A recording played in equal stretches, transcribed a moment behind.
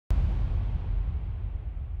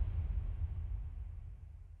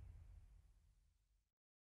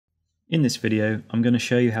In this video, I'm going to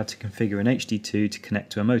show you how to configure an HD2 to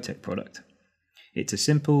connect to a MoTeC product. It's a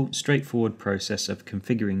simple, straightforward process of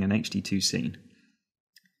configuring an HD2 scene.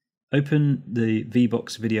 Open the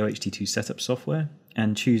VBOX Video HD2 setup software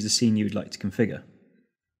and choose the scene you would like to configure.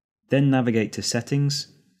 Then navigate to Settings,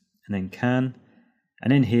 and then CAN,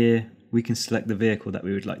 and in here we can select the vehicle that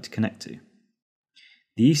we would like to connect to.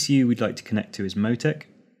 The ECU we'd like to connect to is MoTeC,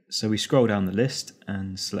 so we scroll down the list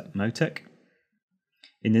and select MoTeC.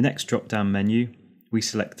 In the next drop-down menu, we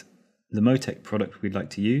select the MoTeC product we'd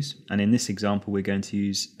like to use, and in this example we're going to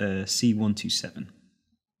use a C127.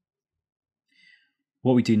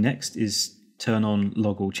 What we do next is turn on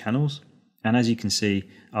Log All Channels, and as you can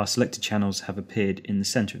see, our selected channels have appeared in the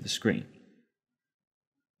center of the screen.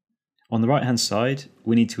 On the right-hand side,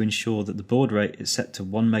 we need to ensure that the baud rate is set to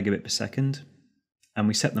 1 megabit per second, and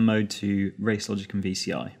we set the mode to Race Logic and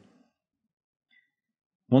VCI.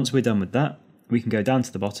 Once we're done with that, we can go down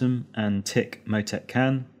to the bottom and tick MoTeC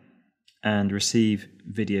CAN and receive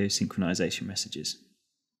video synchronization messages.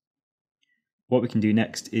 What we can do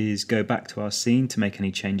next is go back to our scene to make any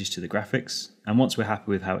changes to the graphics, and once we're happy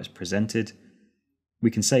with how it's presented, we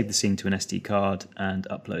can save the scene to an SD card and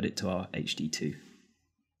upload it to our HD2.